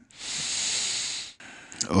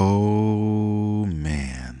Oh,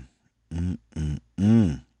 man.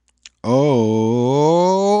 Mm-mm-mm.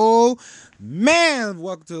 Oh, man.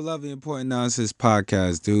 Welcome to the Lovely Important Nonsense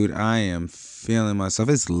podcast, dude. I am feeling myself.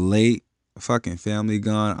 It's late. Fucking family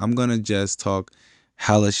gone. I'm going to just talk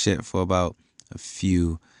hella shit for about a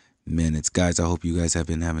few minutes. Guys, I hope you guys have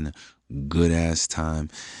been having a good ass time.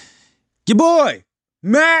 Your boy,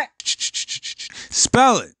 Matt.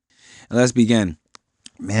 Spell it. And let's begin.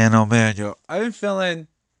 Man, oh man, yo. I've been feeling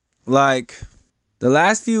like the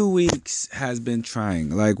last few weeks has been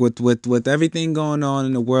trying. Like with everything going on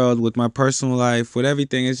in the world, with my personal life, with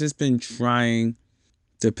everything, it's just been trying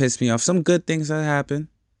to piss me off. Some good things have happened.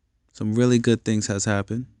 Some really good things has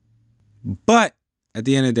happened. But at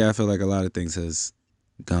the end of the day, I feel like a lot of things has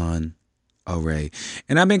gone awry.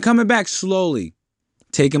 And I've been coming back slowly,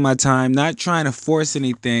 taking my time, not trying to force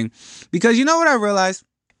anything. Because you know what I realized?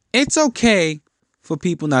 It's okay for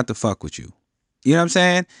people not to fuck with you. You know what I'm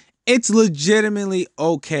saying? It's legitimately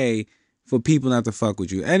okay for people not to fuck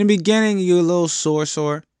with you. In the beginning, you're a little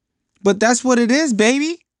sore. But that's what it is,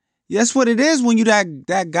 baby. That's what it is when you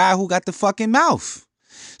that guy who got the fucking mouth.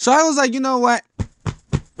 So I was like, you know what?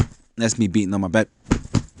 That's me beating on my belt.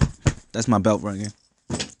 That's my belt ringing.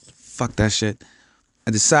 Fuck that shit.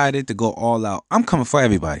 I decided to go all out. I'm coming for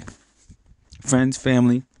everybody. Friends,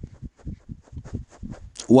 family,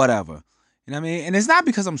 whatever. You know what I mean? And it's not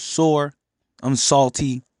because I'm sore, I'm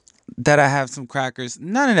salty, that I have some crackers.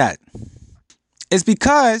 None of that. It's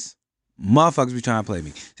because motherfuckers be trying to play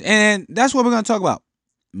me. And that's what we're going to talk about.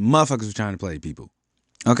 Motherfuckers be trying to play people.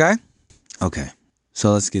 Okay? Okay.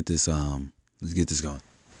 So let's get this going.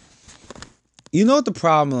 You know what the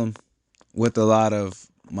problem with a lot of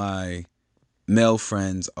my male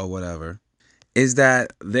friends or whatever is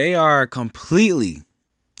that they are completely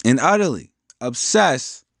and utterly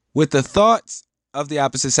obsessed with the thoughts of the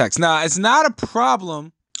opposite sex. Now, it's not a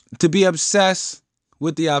problem to be obsessed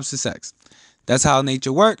with the opposite sex. That's how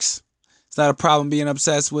nature works. It's not a problem being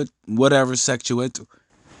obsessed with whatever sex you're into.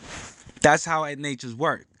 That's how nature's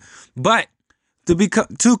work. But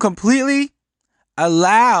to completely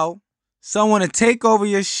allow someone to take over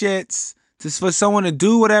your shits, for someone to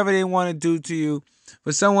do whatever they want to do to you,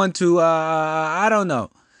 for someone to I don't know,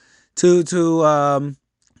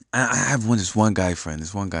 I have this one guy friend,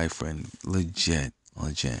 legit,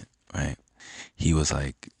 right? He was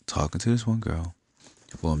like talking to this one girl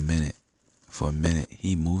for a minute.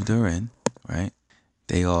 He moved her in, right?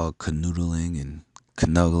 They all canoodling and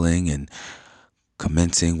cuddling and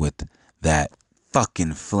commencing with that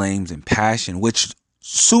fucking flames and passion, which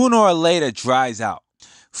sooner or later dries out.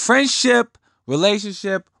 Friendship,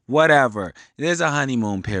 relationship, whatever. There's a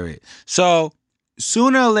honeymoon period. So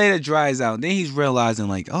sooner or later dries out. And then he's realizing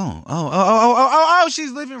like,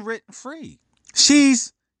 she's living rent free.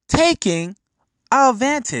 She's taking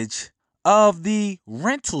advantage of the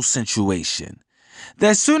rental situation. That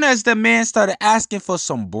as soon as the man started asking for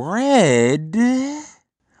some bread,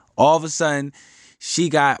 all of a sudden she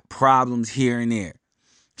got problems here and there.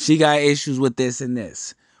 She got issues with this and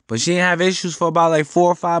this. But she didn't have issues for about like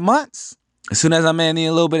 4 or 5 months. As soon as I man need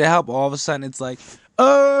a little bit of help, all of a sudden it's like,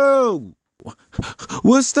 oh,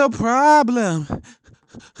 what's the problem?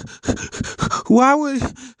 Why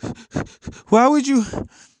would you?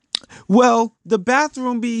 Well, the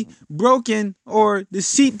bathroom be broken or the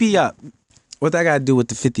seat be up. What that got to do with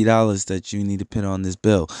the $50 that you need to put on this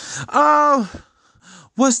bill? Oh,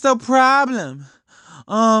 what's the problem?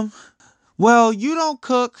 Well, you don't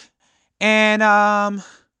cook, and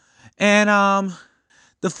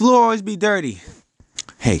the floor always be dirty.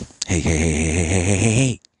 Hey.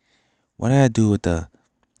 What did I do with the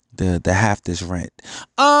half this rent?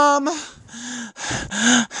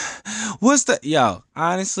 What's the yo?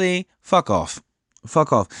 Honestly, fuck off.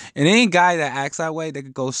 And any guy that acts that way, they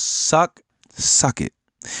could go suck it,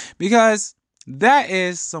 because that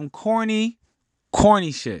is some corny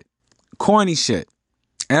shit.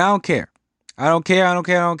 And I don't care. I don't care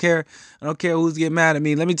who's getting mad at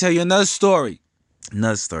me. Let me tell you another story.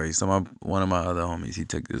 So one of my other homies, he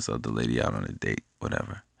took this other lady out on a date,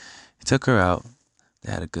 whatever. He took her out.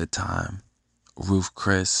 They had a good time. Ruth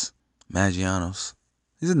Chris, Maggiano's.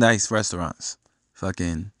 These are nice restaurants.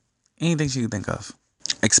 Fucking anything she could think of.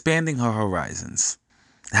 Expanding her horizons.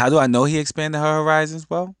 How do I know he expanded her horizons?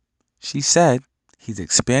 Well, she said he's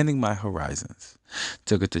expanding my horizons.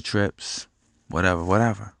 Took her to trips,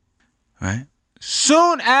 whatever. Right?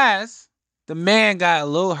 Soon as the man got a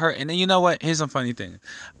little hurt, and then you know what? Here's some funny thing.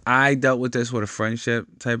 I dealt with this with a friendship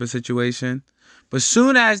type of situation. But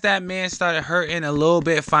soon as that man started hurting a little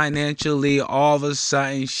bit financially, all of a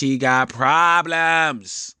sudden she got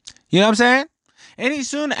problems. You know what I'm saying? And as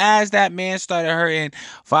soon as that man started hurting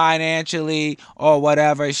financially or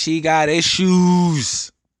whatever, she got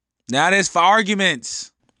issues. Now there's for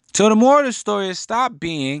arguments. So the moral of the story is stop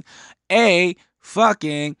being a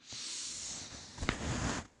fucking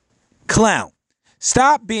clown.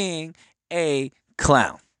 Stop being a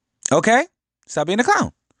clown. Okay? Stop being a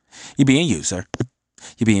clown. You're being used, sir.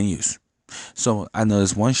 You're being used. So I know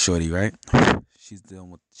this one shorty, right? She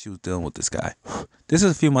was dealing with this guy. This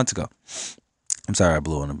is a few months ago. I'm sorry I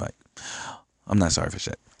blew on the bike. I'm not sorry for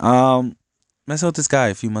shit. Messing with this guy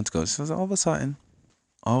a few months ago. So all of a sudden,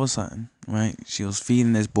 right? She was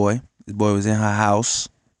feeding this boy. This boy was in her house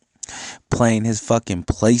playing his fucking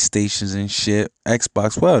PlayStations and shit,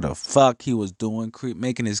 Xbox, whatever the fuck he was doing,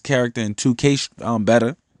 making his character in 2K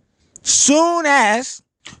better. Soon as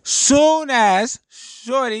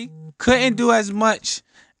shorty couldn't do as much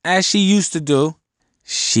as she used to do,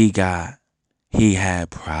 he had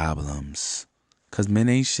problems. Cause men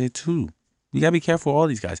ain't shit too. You gotta be careful with all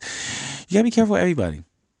these guys. You gotta be careful with everybody.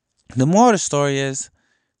 The moral of the story is,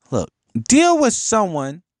 look, deal with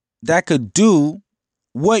someone that could do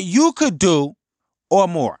what you could do or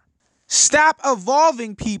more. Stop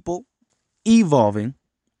evolving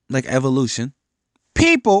like evolution.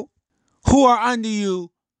 People who are under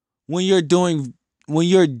you when you're just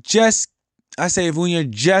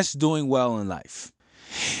doing well in life.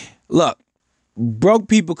 Look, broke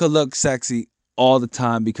people could look sexy all the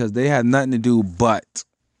time because they have nothing to do but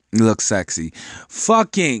look sexy.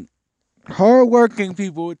 Fucking hardworking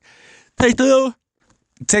people takes a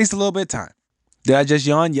little bit of time. Did I just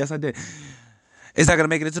yawn? Yes, I did. Is that gonna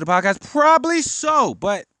make it into the podcast? Probably so,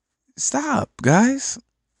 but stop, guys.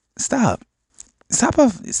 Stop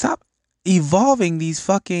evolving these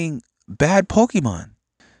fucking bad Pokemon.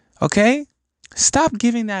 Okay? Stop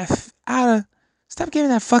giving that fucking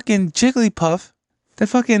Jigglypuff, the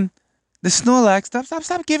Snorlax,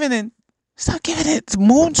 stop giving it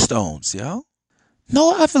Moonstones, yo.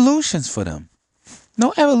 No evolutions for them.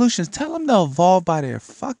 No evolutions. Tell them to evolve by their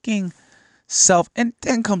fucking self and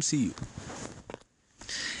then come see you.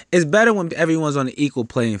 It's better when everyone's on an equal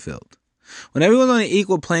playing field. When everyone's on an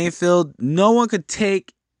equal playing field, no one could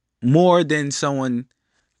take more than someone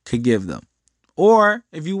could give them. Or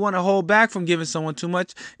if you want to hold back from giving someone too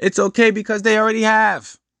much, it's okay because they already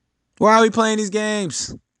have. Why are we playing these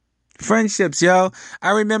games? Friendships, yo.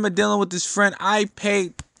 I remember dealing with this friend. I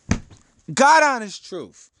paid, God honest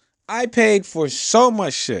truth, I paid for so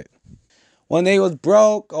much shit. When they was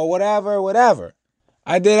broke or whatever.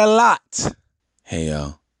 I did a lot. Hey,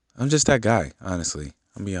 yo. I'm just that guy, honestly.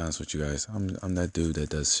 I'll be honest with you guys. I'm that dude that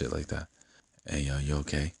does shit like that. Hey, yo, you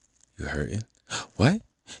okay? You hurting? What?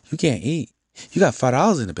 You can't eat. You got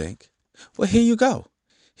 $5 in the bank. Well, here you go.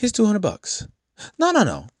 Here's $200.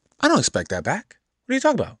 No. I don't expect that back. What are you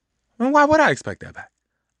talking about? I mean, why would I expect that back?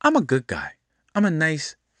 I'm a good guy. I'm a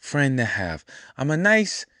nice friend to have. I'm a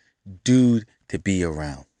nice dude to be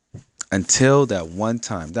around. Until that one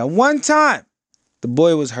time. The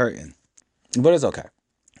boy was hurting. But it's okay.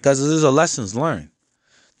 Because these are lessons learned.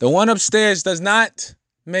 The one upstairs does not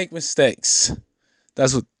make mistakes.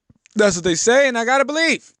 That's what they say, and I gotta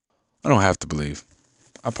believe. I don't have to believe.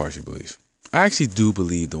 I partially believe. I actually do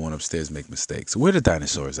believe the one upstairs make mistakes. Where the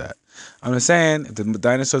dinosaurs at? I'm just saying, if the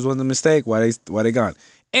dinosaurs wasn't a mistake, why they gone?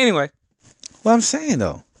 Anyway, what I'm saying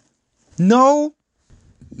though, know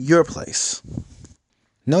your place.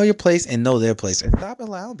 Know your place and know their place. And stop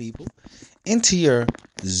allowing people into your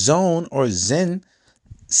zone or zen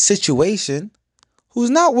situation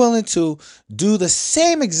who's not willing to do the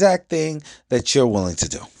same exact thing that you're willing to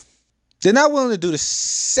do. They're not willing to do the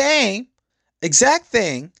same exact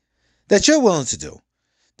thing that you're willing to do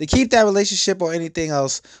to keep that relationship or anything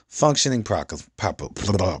else functioning properly.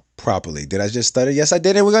 Did I just stutter? Yes, I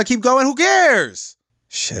did. And we're going to keep going. Who cares?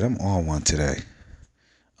 Shit, I'm on one today.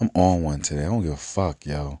 I don't give a fuck,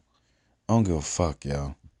 yo.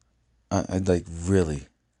 I like, really.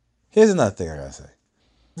 Here's another thing I gotta say.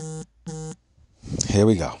 Here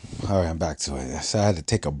we go. All right, I'm back to it. So I had to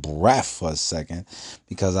take a breath for a second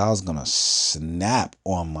because I was gonna snap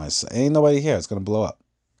on myself. Ain't nobody here. It's gonna blow up.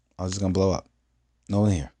 I was just gonna blow up. No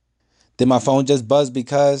one here. Did my phone just buzz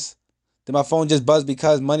because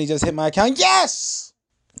money just hit my account? Yes!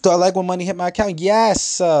 Do I like when money hit my account?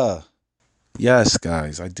 Yes. Yes,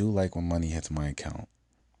 guys. I do like when money hits my account.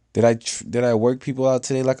 Did I work people out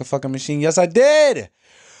today like a fucking machine? Yes, I did.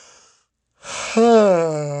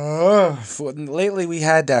 Lately, we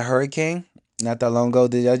had that hurricane not that long ago.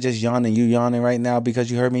 Did I just yawn and you yawning right now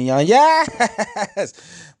because you heard me yawn? Yes!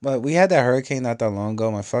 But we had that hurricane not that long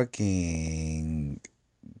ago. My fucking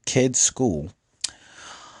kid's school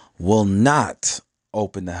will not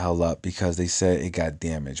open the hell up because they said it got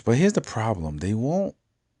damaged. But here's the problem. They won't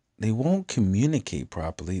communicate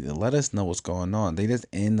properly to let us know what's going on. They just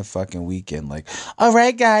end the fucking weekend like, all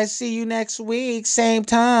right, guys, see you next week, same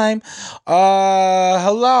time.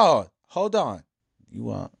 Hello. Hold on. You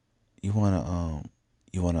wanna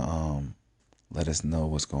let us know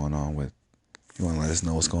what's going on with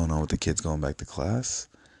the kids going back to class?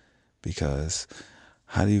 Because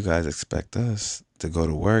how do you guys expect us to go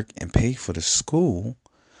to work and pay for the school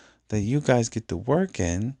that you guys get to work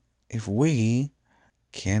in if we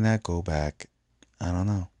cannot go back? I don't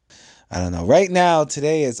know. Right now,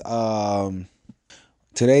 today is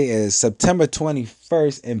September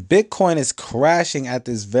 21st, and Bitcoin is crashing at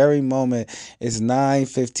this very moment. It's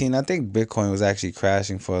 9:15. I think Bitcoin was actually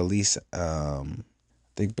crashing for at least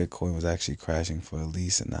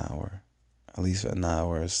an hour. At least an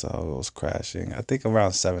hour or so it was crashing. I think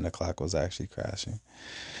around 7 o'clock was actually crashing.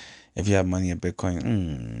 If you have money in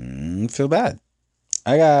Bitcoin, feel bad.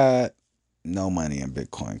 I got no money in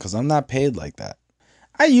Bitcoin because I'm not paid like that.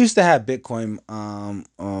 I used to have Bitcoin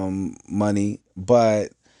money,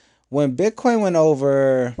 but when Bitcoin went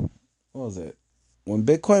over, what was it? When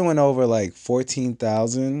Bitcoin went over like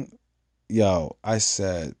 14,000, I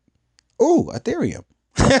said, "Ooh, Ethereum."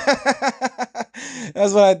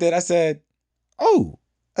 That's what I did. I said, "Oh,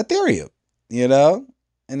 Ethereum,"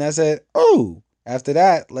 and I said, "Oh." After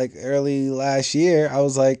that, like early last year, I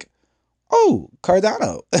was like, "Oh,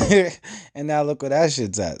 Cardano," and now look where that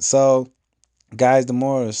shit's at. So, guys, the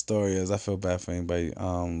moral of the story is I feel bad for anybody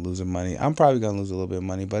losing money. I'm probably gonna lose a little bit of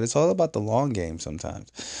money, but it's all about the long game sometimes.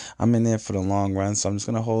 I'm in there for the long run, so I'm just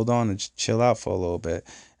gonna hold on and chill out for a little bit.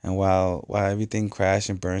 And while everything crashes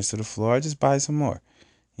and burns to the floor, I just buy some more.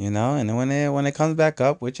 And then when it comes back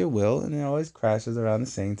up, which it will, and it always crashes around the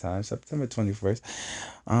same time, September 21st.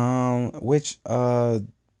 Which there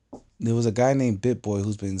was a guy named BitBoy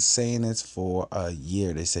who's been saying this for a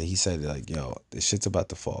year. He said like, yo, this shit's about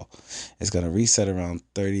to fall. It's gonna reset around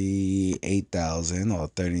 38,000 or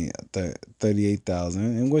 38,000,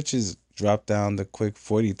 and which is dropped down to quick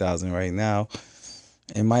 40,000 right now.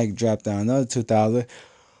 It might drop down another 2,000.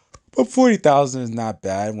 But 40,000 is not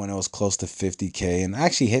bad when it was close to 50K, and I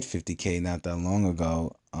actually hit 50K not that long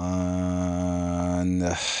ago.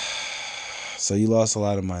 So you lost a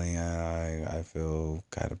lot of money. I feel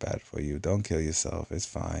kind of bad for you. Don't kill yourself. It's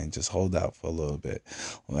fine. Just hold out for a little bit.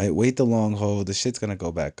 Wait the long hold. The shit's gonna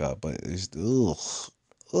go back up, but it's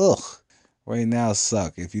ugh. Right now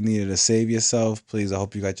suck. If you needed to save yourself, please, I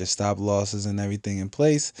hope you got your stop losses and everything in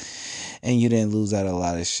place and you didn't lose out a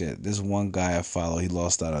lot of shit. This one guy I follow, he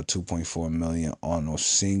lost out on 2.4 million on a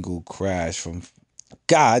single crash from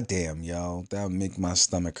goddamn, yo. That would make my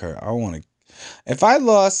stomach hurt. If I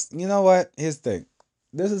lost, you know what? Here's the thing.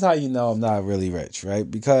 This is how you know I'm not really rich, right?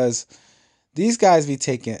 Because these guys be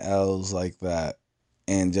taking L's like that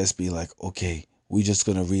and just be like, okay, we just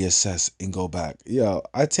gonna reassess and go back. Yo,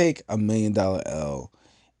 I take $1 million L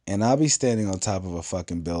and I'll be standing on top of a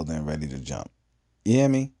fucking building ready to jump. You hear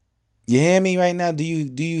me? You hear me right now? Do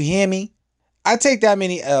you hear me? I take that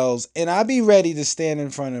many L's and I'll be ready to stand in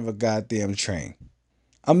front of a goddamn train.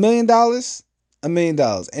 $1 million? $1 million.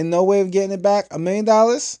 And no way of getting it back? $1 million?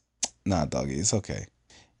 Nah, doggy, it's okay.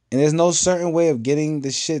 And there's no certain way of getting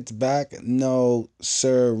the shit back. No,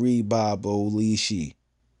 sirree, babolishi.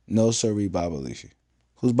 No, sirree, babolishi.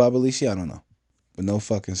 Who's babolishi? I don't know. But no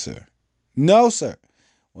fucking sir. No, sir.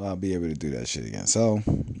 Well, I'll be able to do that shit again. So,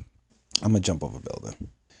 I'm going to jump off a building.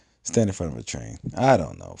 Stand in front of a train. I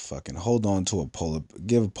don't know. Fucking hold on to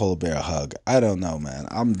give a polar bear a hug. I don't know, man.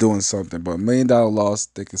 I'm doing something, but $1 million loss,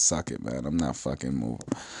 they can suck it, man. I'm not fucking moving.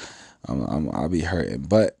 I'll be hurting.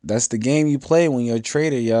 But that's the game you play when you're a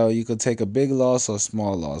trader, yo. You could take a big loss or a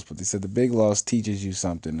small loss. But they said the big loss teaches you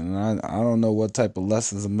something. And I don't know what type of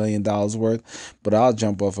lessons $1 million worth, but I'll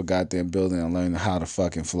jump off a goddamn building and learn how to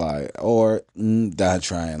fucking fly. Or die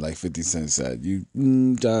trying, like 50 Cent said. You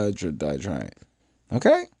die trying.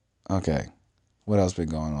 Okay? Okay. What else been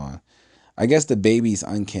going on? I guess the baby's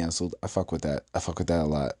uncanceled. I fuck with that. I fuck with that a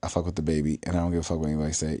lot. I fuck with the baby, and I don't give a fuck what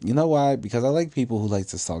anybody say. You know why? Because I like people who like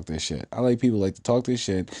to talk their shit. I like people who like to talk their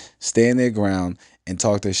shit, stand their ground, and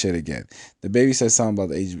talk their shit again. The baby said something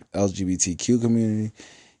about the LGBTQ community.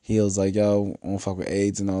 He was like, yo, I don't fuck with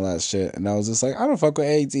AIDS and all that shit. And I was just like, I don't fuck with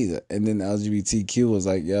AIDS either. And then the LGBTQ was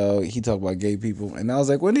like, yo, he talked about gay people. And I was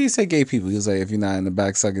like, when did he say gay people? He was like, if you're not in the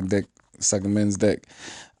back sucking men's dick.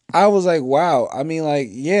 I was like, wow. I mean, like,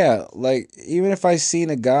 yeah, like, even if I seen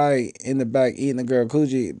a guy in the back eating a girl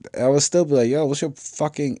coochie, I would still be like, yo, what's your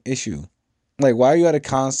fucking issue? Like, why are you at a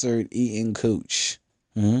concert eating cooch?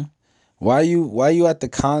 Hmm? Why are you at the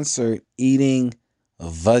concert eating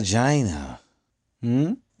vagina?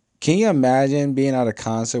 Hmm? Can you imagine being at a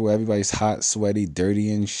concert where everybody's hot, sweaty,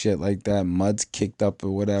 dirty and shit like that? Mud's kicked up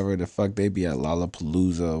or whatever the fuck. They be at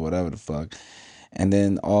Lollapalooza or whatever the fuck. And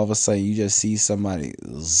then all of a sudden you just see somebody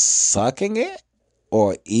sucking it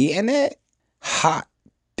or eating it. Hot,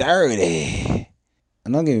 dirty.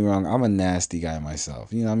 And don't get me wrong, I'm a nasty guy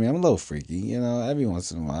myself. You know what I mean? I'm a little freaky. You know, every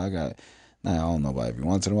once in a while I don't know about every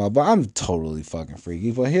once in a while, but I'm totally fucking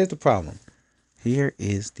freaky. But here's the problem. Here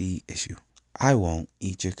is the issue. I won't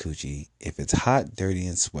eat your coochie if it's hot, dirty,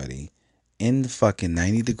 and sweaty in the fucking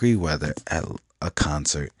 90-degree weather at a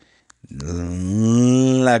concert.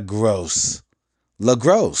 La gross. La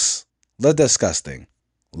gross. La disgusting.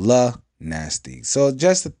 La nasty. So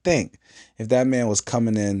just to think, if that man was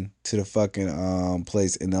coming in to the fucking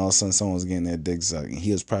place and all of a sudden someone was getting their dick sucked and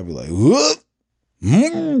he was probably like, whoop.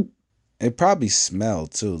 It probably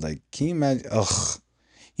smelled too. Like, can you imagine? Ugh.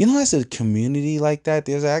 You know, as a community like that,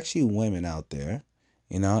 there's actually women out there,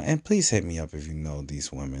 you know, and please hit me up if you know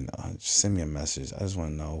these women. Just send me a message. I just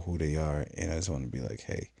want to know who they are, and I just want to be like,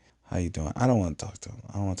 hey, how you doing? I don't want to talk to them.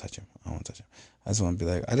 I don't want to touch them. I just want to be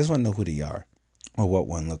like, I just want to know who they are or what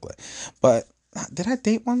one look like. But did I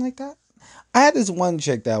date one like that? I had this one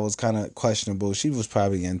chick that was kind of questionable. She was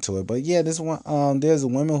probably into it, but yeah, this one. There's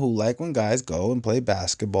women who like when guys go and play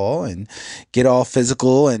basketball and get all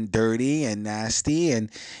physical and dirty and nasty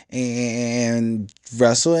and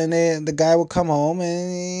wrestle, and then the guy will come home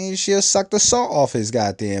and she'll suck the salt off his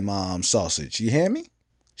goddamn sausage. You hear me?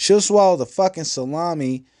 She'll swallow the fucking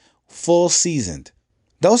salami full seasoned.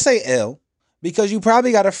 Don't say ill, because you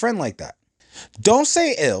probably got a friend like that. Don't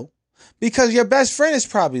say ill, because your best friend is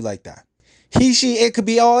probably like that. It could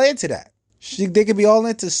be all into that. They could be all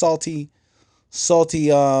into salty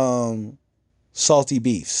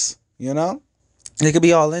beefs. You know, they could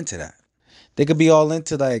be all into that. They could be all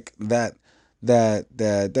into like that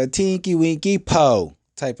tinky winky po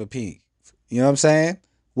type of pee. You know what I'm saying?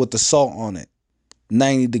 With the salt on it,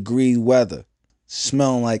 90-degree weather,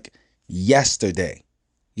 smelling like yesterday.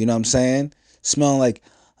 You know what I'm saying? Smelling like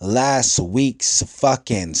last week's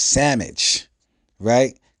fucking sandwich,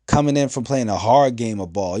 right? Coming in from playing a hard game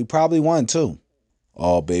of ball. He probably won too.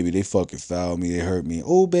 Oh, baby, they fucking fouled me. They hurt me.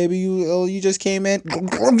 Oh, baby, you just came in.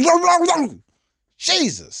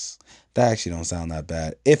 Jesus. That actually don't sound that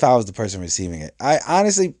bad if I was the person receiving it. I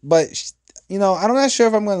honestly, but you know, I'm not sure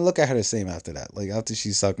if I'm going to look at her the same after that. Like after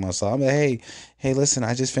she sucked my soul, I'm like, hey, listen,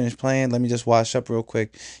 I just finished playing. Let me just wash up real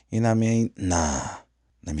quick. You know what I mean? Nah,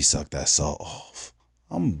 let me suck that salt off.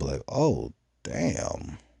 I'm like, oh,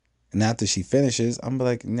 damn. And after she finishes, I'm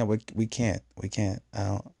like, no, we can't. I can't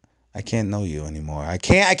know you anymore. I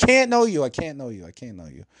can't know you.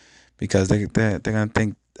 Because they're gonna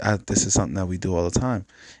think this is something that we do all the time.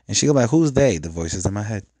 And she go like, who's they? The voices in my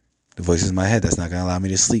head. The voices in my head that's not gonna allow me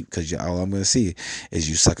to sleep, because all I'm gonna see is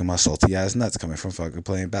you sucking my salty ass nuts coming from fucking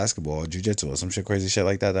playing basketball or jujitsu or some shit, crazy shit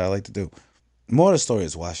like that I like to do. More of the story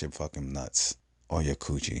is wash your fucking nuts or your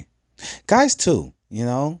coochie. Guys too, you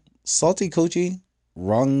know, salty coochie,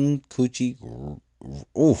 wrong coochie,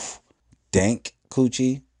 oof, dank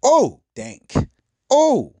coochie, oh, dank,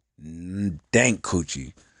 oh, dank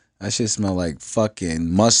coochie. That shit smell like fucking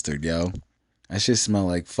mustard, yo. That shit smell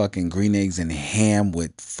like fucking green eggs and ham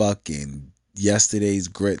with fucking yesterday's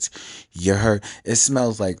grits. You heard? It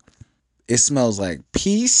smells like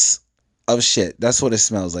piece of shit. That's what it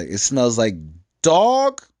smells like. It smells like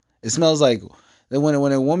dog. It smells like when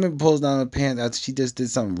a woman pulls down her pants after she just did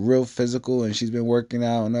something real physical and she's been working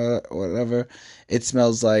out and or whatever. It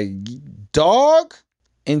smells like dog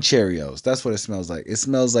and Cheerios. That's what it smells like. It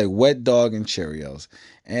smells like wet dog and Cheerios.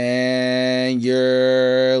 And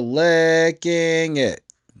you're licking it.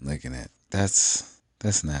 Licking it. That's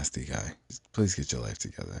nasty, guy. Please get your life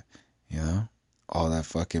together. You know? All that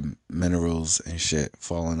fucking minerals and shit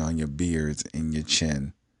falling on your beards and your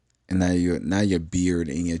chin. And now your beard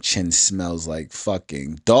and your chin smells like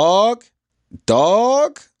fucking dog,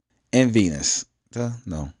 and Venus. No,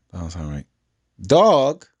 that don't sound right.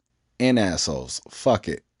 Dog and assholes. Fuck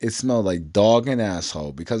it. It smells like dog and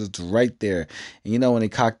asshole because it's right there. And you know when they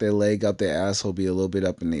cock their leg up, their asshole be a little bit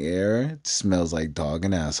up in the air? It smells like dog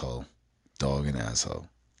and asshole. Dog and asshole.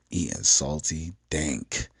 Eating salty,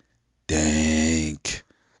 dank,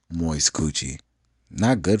 moist coochie.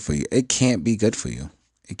 Not good for you. It can't be good for you.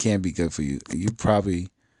 It can't be good for you. You probably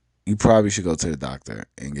should go to the doctor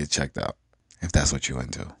and get checked out if that's what you're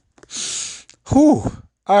into. Whew.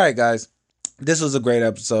 All right, guys. This was a great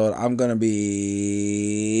episode. I'm going to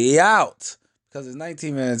be out because it's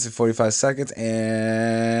 19 minutes and 45 seconds,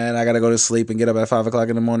 and I got to go to sleep and get up at 5 o'clock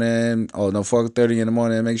in the morning. Oh, no, 4:30 in the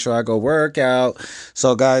morning and make sure I go work out.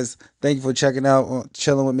 So, guys, thank you for checking out,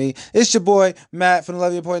 chilling with me. It's your boy, Matt, from the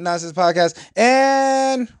Love Your Point Nonsense Podcast,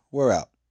 and we're out.